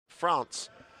France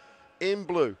in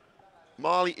blue,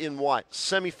 Mali in white.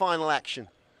 Semi-final action.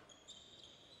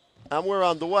 And we're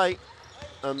underway.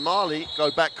 And Mali go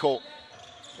backcourt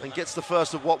and gets the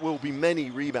first of what will be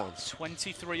many rebounds.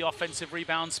 23 offensive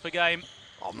rebounds per game.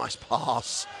 Oh, nice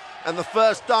pass. And the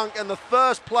first dunk and the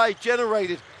first play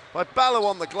generated by Ballo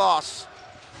on the glass.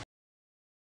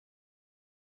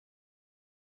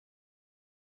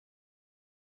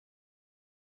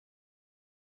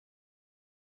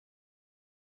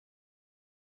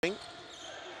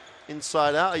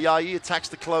 Inside out, Ayayi attacks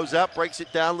the closeout, breaks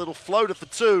it down, little floater for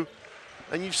two.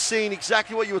 And you've seen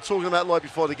exactly what you were talking about, Lloyd,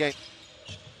 before the game.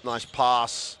 Nice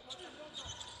pass.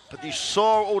 But you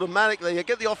saw automatically, you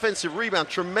get the offensive rebound.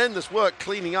 Tremendous work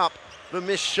cleaning up the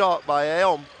missed shot by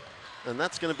Aeom. And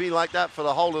that's going to be like that for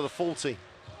the whole of the full team.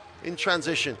 In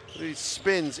transition, he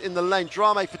spins in the lane.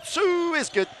 Drame for two is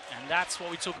good. And that's what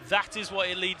we took. That is what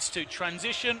it leads to.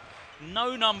 Transition,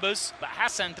 no numbers, but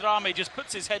Hassan Drame just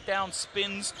puts his head down,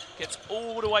 spins, gets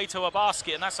all the way to a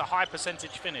basket, and that's a high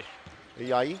percentage finish.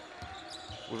 Ayayi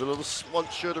with a little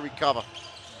want sure to recover.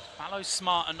 Ballo's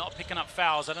smart and not picking up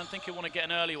fouls. I don't think he'll want to get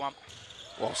an early one.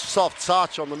 Well, soft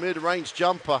touch on the mid-range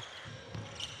jumper.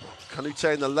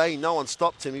 Kanute in the lane, no one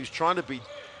stopped him. He was trying to be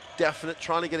definite,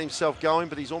 trying to get himself going,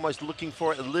 but he's almost looking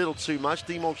for it a little too much.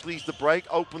 Dimos leads the break.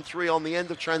 Open three on the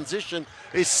end of transition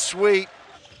is sweet.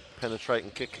 Penetrate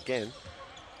and kick again.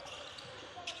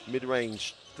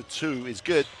 Mid-range, the two is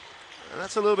good. And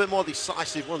that's a little bit more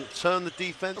decisive. Wouldn't turn the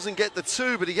defense. Doesn't get the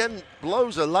two, but again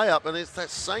blows a layup. And it's that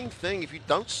same thing. If you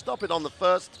don't stop it on the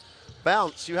first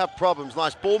bounce, you have problems.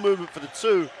 Nice ball movement for the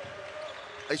two.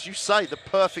 As you say, the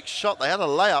perfect shot. They had a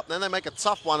layup, then they make a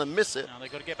tough one and miss it. Now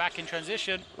they've got to get back in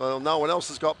transition. Well, no one else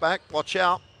has got back. Watch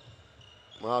out.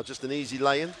 Well, just an easy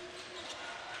lay-in.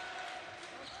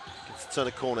 Gets to turn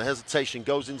a corner. Hesitation.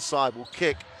 Goes inside. Will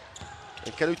kick.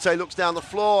 And Kanute looks down the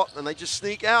floor, and they just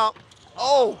sneak out.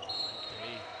 Oh!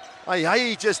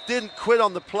 He just didn't quit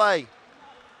on the play.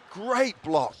 Great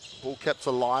block. Ball kept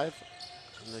alive.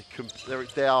 And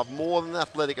they are more than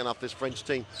athletic enough, this French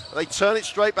team. They turn it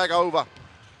straight back over.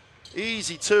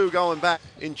 Easy two going back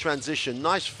in transition.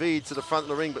 Nice feed to the front of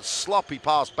the ring, but sloppy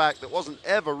pass back that wasn't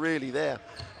ever really there.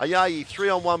 Ayayi,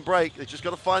 3-on-1 break. They just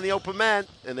got to find the open man,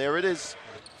 and there it is.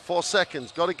 4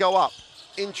 seconds, got to go up.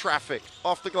 In traffic,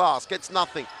 off the glass, gets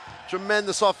nothing.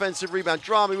 Tremendous offensive rebound.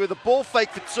 Drame with a ball fake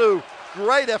for two.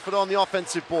 Great effort on the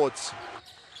offensive boards.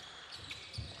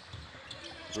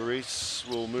 Maurice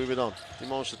will move it on.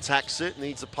 Dimos attacks it,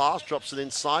 needs a pass, drops it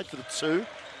inside for the two.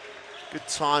 Good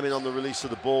timing on the release of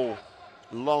the ball.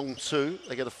 Long two.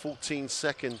 They get a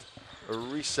 14-second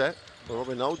reset.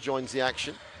 Robinho joins the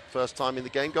action. First time in the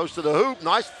game, goes to the hoop.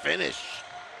 Nice finish.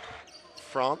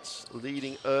 France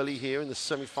leading early here in the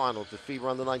semi-final of the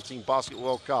FIBA U19 Basket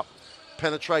World Cup.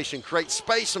 Penetration, create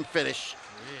space and finish.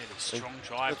 Really strong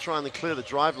drive. They're trying to clear the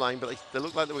drive lane, but they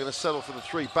look like they were going to settle for the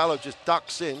three. Ballo just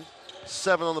ducks in.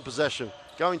 7 on the possession.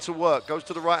 Going to work. Goes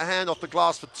to the right hand off the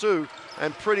glass for two.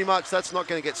 And pretty much that's not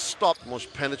going to get stopped. Mosh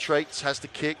penetrates, has to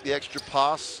kick the extra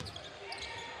pass.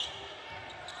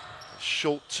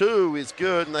 Short two is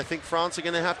good, and I think France are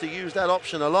going to have to use that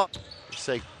option a lot. They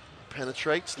say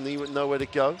penetrates, nowhere to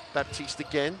go. Baptiste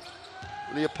again.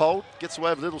 Leopold gets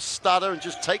away with a little stutter and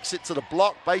just takes it to the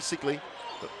block, basically.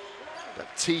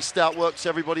 Baptiste outworks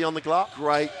everybody on the glass.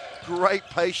 Great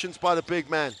patience by the big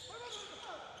man.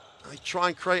 They try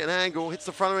and create an angle, hits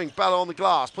the front of the ring, Ballo on the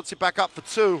glass, puts it back up for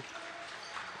two.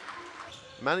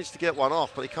 Managed to get one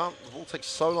off, but he can't. The ball takes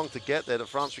so long to get there that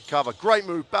France recover. Great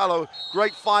move, Ballo.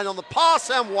 Great find on the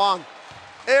pass and one.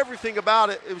 Everything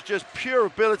about it, it was just pure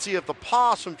ability of the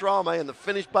pass from Drame and the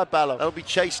finish by Ballo. That'll be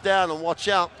chased down, and watch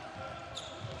out.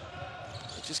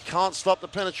 They just can't stop the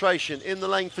penetration. In the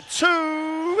lane for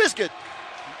two is good.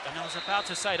 And I was about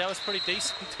to say, that was pretty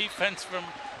decent defense from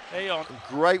Aeon.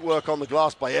 Great work on the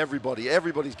glass by everybody.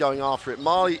 Everybody's going after it.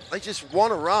 Mali, they just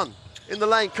want to run. In the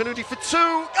lane, Kanute for two.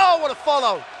 Oh, what a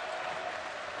follow. Yeah,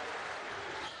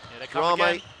 they come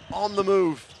again. On the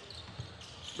move.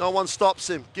 No one stops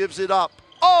him, gives it up.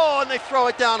 Oh, and they throw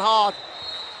it down hard.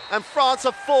 And France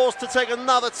are forced to take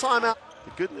another timeout.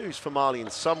 The good news for Mali in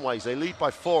some ways, they lead by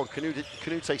 4, and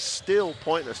Kanute still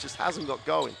pointless, just hasn't got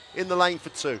going. In the lane for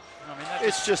two. I mean,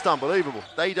 it's just unbelievable.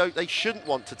 They shouldn't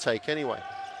want to take anyway.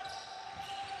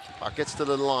 Gets to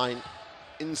the line,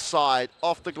 inside,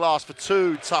 off the glass for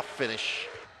two, tough finish.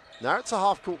 Now it's a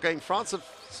half-court game. France have,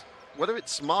 whether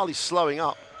it's Mali slowing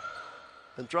up,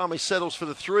 and Drame settles for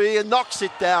the three and knocks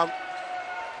it down.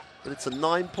 But it's a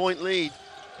 9-point lead.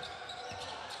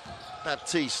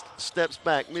 Baptiste steps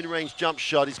back, mid-range jump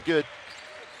shot is good.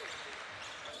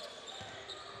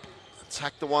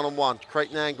 attack the one-on-one,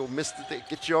 create an angle, missed it,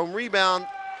 get your own rebound.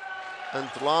 And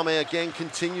Dlamé again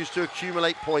continues to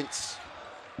accumulate points.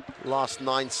 Last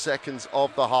 9 seconds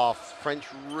of the half. French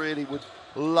really would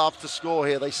love to score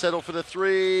here. They settle for the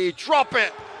three, drop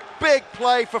it. Big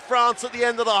play for France at the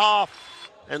end of the half.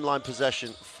 End line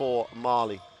possession for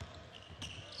Mali.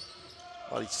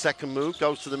 Mali's second move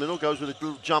goes to the middle, goes with a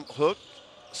little jump hook.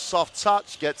 Soft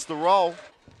touch, gets the roll.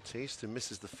 Baptiste, who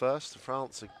misses the first.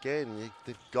 France again,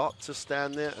 they've got to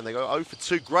stand there, and they go 0 for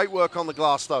 2. Great work on the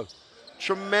glass though.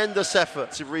 Tremendous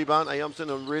effort. Rebound, Ayum's done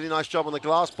a really nice job on the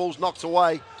glass. Ball's knocked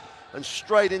away and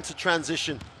straight into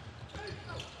transition.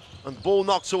 And ball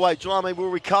knocked away. Dlamé will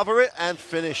recover it and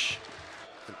finish.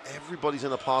 And everybody's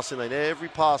in a passing lane. Every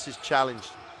pass is challenged.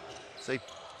 So he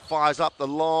fires up the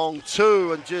long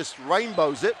two and just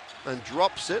rainbows it and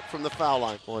drops it from the foul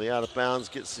line. Well, the out of bounds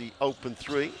gets the open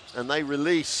three and they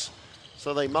release.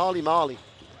 So they Mali.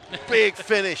 Big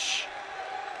finish.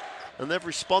 And they've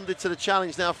responded to the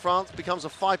challenge now. France becomes a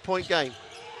 5-point game.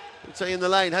 In the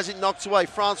lane, has it knocked away.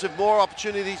 France with more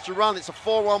opportunities to run. It's a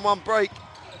 4-1-1 break.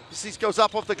 This goes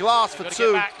up off the glass for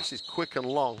 2. This is quick and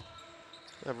long.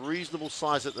 They have reasonable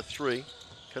size at the 3.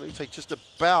 Kanouté just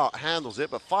about handles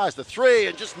it, but fires the 3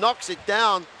 and just knocks it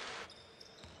down.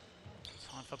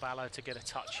 Time for Ballo to get a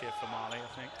touch here for Mali,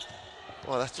 I think.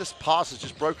 Well, that's just pass has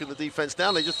just broken the defense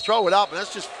down. They just throw it up, and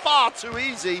that's just far too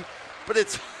easy, but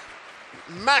it's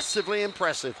massively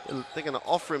impressive. They're going to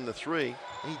offer him the 3.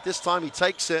 This time he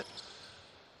takes it,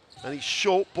 and he's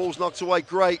short. Ball's knocked away.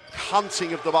 Great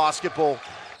hunting of the basketball.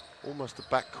 Almost a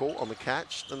backcourt on the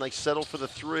catch. Then they settle for the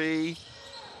 3.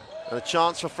 And a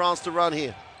chance for France to run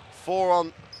here. 4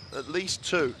 on at least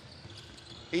 2.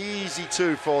 Easy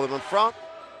 2 for them. And France,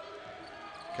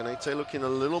 Kanouté looking a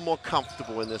little more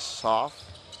comfortable in this half.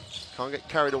 Can't get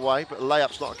carried away, but a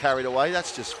layup's not carried away.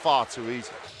 That's just far too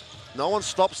easy. No one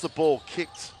stops the ball.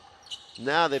 Kicked.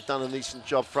 Now they've done a decent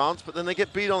job, France, but then they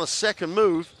get beat on a second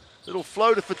move. Little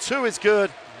floater for 2 is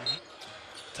good.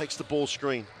 Takes the ball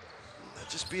screen.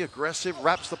 Just be aggressive,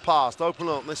 wraps the pass, open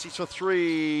up, unless he's for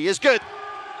 3 is good.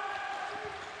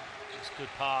 It's a good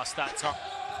pass that time.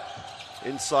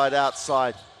 Inside,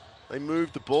 outside. They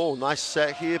move the ball. Nice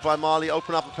set here by Mali.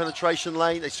 Open up a penetration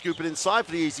lane. They scoop it inside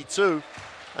for the easy 2.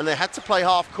 And they had to play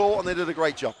half court, and they did a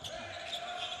great job.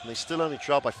 And they still only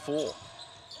trail by 4.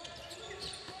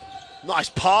 Nice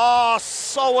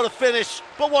pass. Oh, what a finish,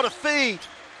 but what a feed.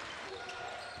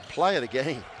 Play of the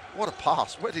game. What a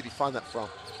pass. Where did he find that from?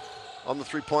 On the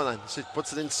 3-point line. So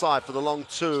puts it inside for the long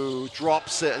 2.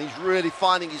 Drops it, and he's really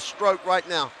finding his stroke right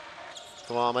now.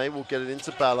 Dlamé will get it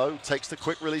into Ballo. Takes the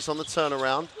quick release on the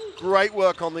turnaround. Great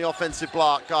work on the offensive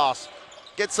block. Gas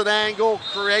gets an angle,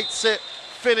 creates it,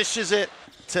 finishes it.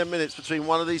 10 minutes between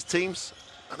one of these teams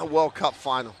and a World Cup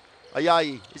final.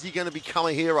 Ayayi, is he going to become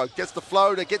a hero? Gets the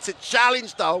floater, gets it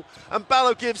challenged though, and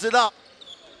Ballo gives it up.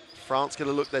 France get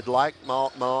a look they'd like.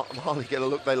 Mali get a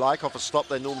look they like off a stop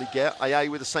they normally get. Ayayi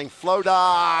with the same floater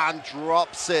and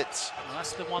drops it. Well,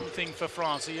 that's the one thing for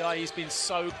France. Ayayi's been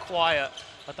so quiet.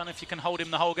 I don't know if you can hold him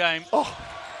the whole game. Oh,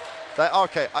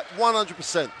 okay,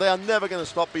 100%. They are never going to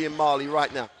stop being Mali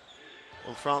right now.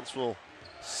 And France will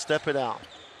step it out.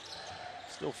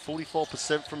 Still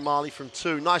 44% from Mali from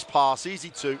 2. Nice pass, easy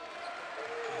 2.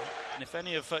 And if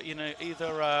any of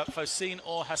either Foussine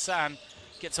or Hassan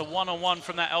gets a one-on-one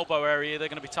from that elbow area, they're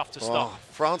going to be tough to stop.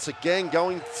 France again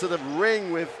going to the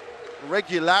ring with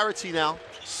regularity now.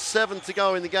 7 to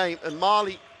go in the game, and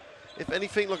Mali, if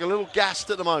anything, look a little gassed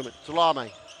at the moment.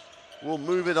 Dlamé will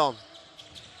move it on.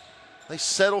 They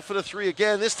settle for the 3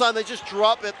 again. This time they just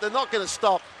drop it. They're not going to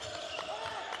stop.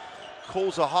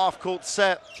 Calls a half-court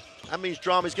set. That means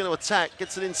Dlamé going to attack.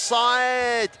 Gets it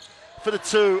inside for the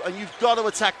 2, and you've got to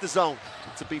attack the zone.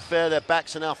 And to be fair, their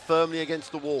backs are now firmly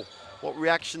against the wall. What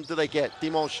reaction do they get?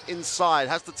 Dimanche inside,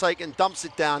 has to take and dumps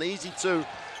it down. Easy 2,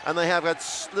 and they have had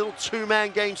little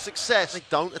 2-man game success. They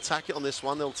don't attack it on this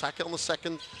one. They'll attack it on the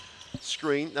second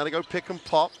screen. Now they go pick and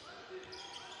pop.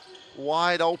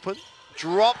 Wide open,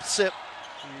 drops it.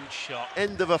 Huge shot.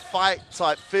 End of a fight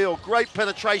type feel. Great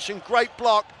penetration, great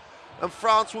block. And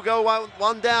France will go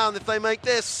 1 down if they make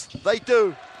this. They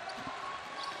do.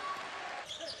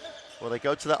 Well, they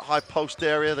go to that high post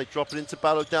area. They drop it into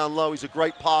Ballo down low. He's a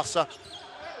great passer.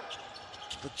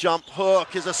 The jump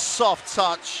hook is a soft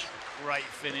touch. Great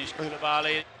finish,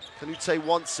 Koulibaly. Kanouté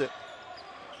wants it.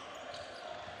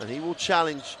 And he will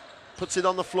challenge. Puts it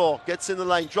on the floor. Gets in the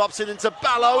lane. Drops it into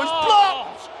Ballo. It's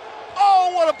blocked.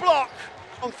 Oh, what a block.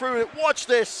 On through it. Watch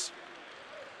this.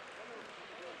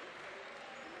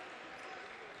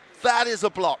 That is a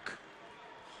block.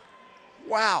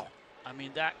 Wow. I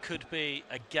mean, that could be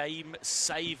a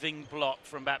game-saving block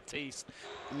from Baptiste.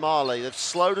 Mali, they've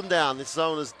slowed him down. This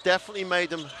zone has definitely made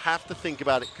them have to think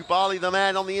about it. Kubali, the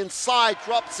man on the inside,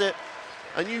 drops it.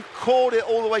 And you called it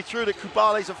all the way through that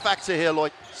Kubali's a factor here,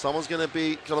 Lloyd. Someone's going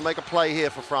to make a play here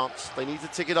for France. They need to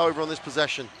tick it over on this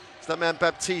possession. So that man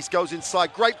Baptiste goes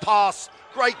inside. Great pass,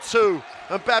 great two.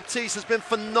 And Baptiste has been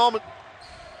phenomenal.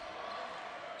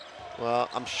 Well,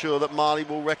 I'm sure that Mali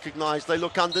will recognize. They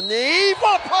look underneath.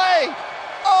 What a play!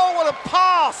 Oh, what a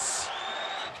pass!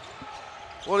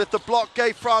 Well, if the block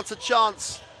gave France a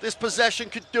chance, this possession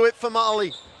could do it for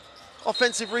Mali.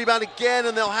 Offensive rebound again,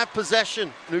 and they'll have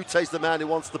possession. Nute's the man who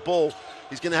wants the ball.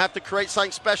 He's going to have to create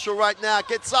something special right now.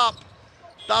 Gets up,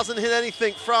 doesn't hit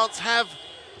anything. France have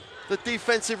the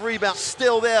defensive rebound.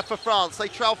 Still there for France. They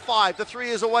trail 5. The 3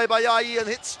 is away by Yayi and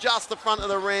hits just the front of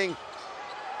the ring.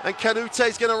 And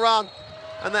Kanute's going to run,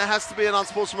 and that has to be an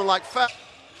unsportsmanlike foul.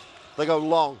 They go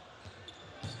long.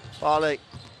 Barley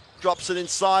drops it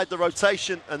inside the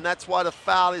rotation, and that's why the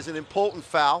foul is an important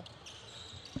foul.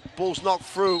 Ball's knocked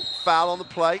through, foul on the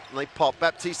play, and they pop.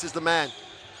 Baptiste is the man.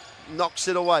 Knocks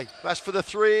it away. That's for the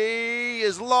 3,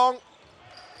 is long.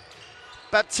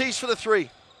 Baptiste for the 3.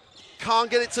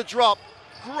 Can't get it to drop.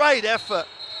 Great effort.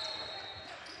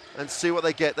 And see what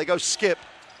they get. They go skip.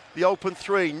 The open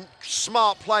 3.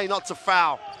 Smart play not to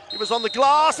foul. He was on the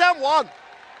glass and one.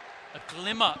 A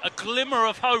glimmer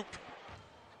of hope.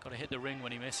 Got to hit the ring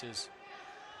when he misses.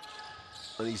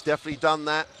 And he's definitely done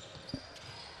that.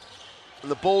 And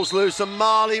the ball's loose, and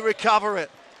Mali recover it.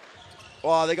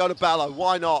 Oh, they go to Ballo.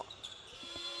 Why not?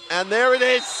 And there it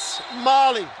is.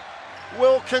 Mali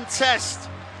will contest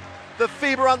the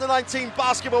FIBA U19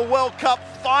 Basketball World Cup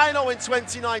final in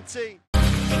 2019.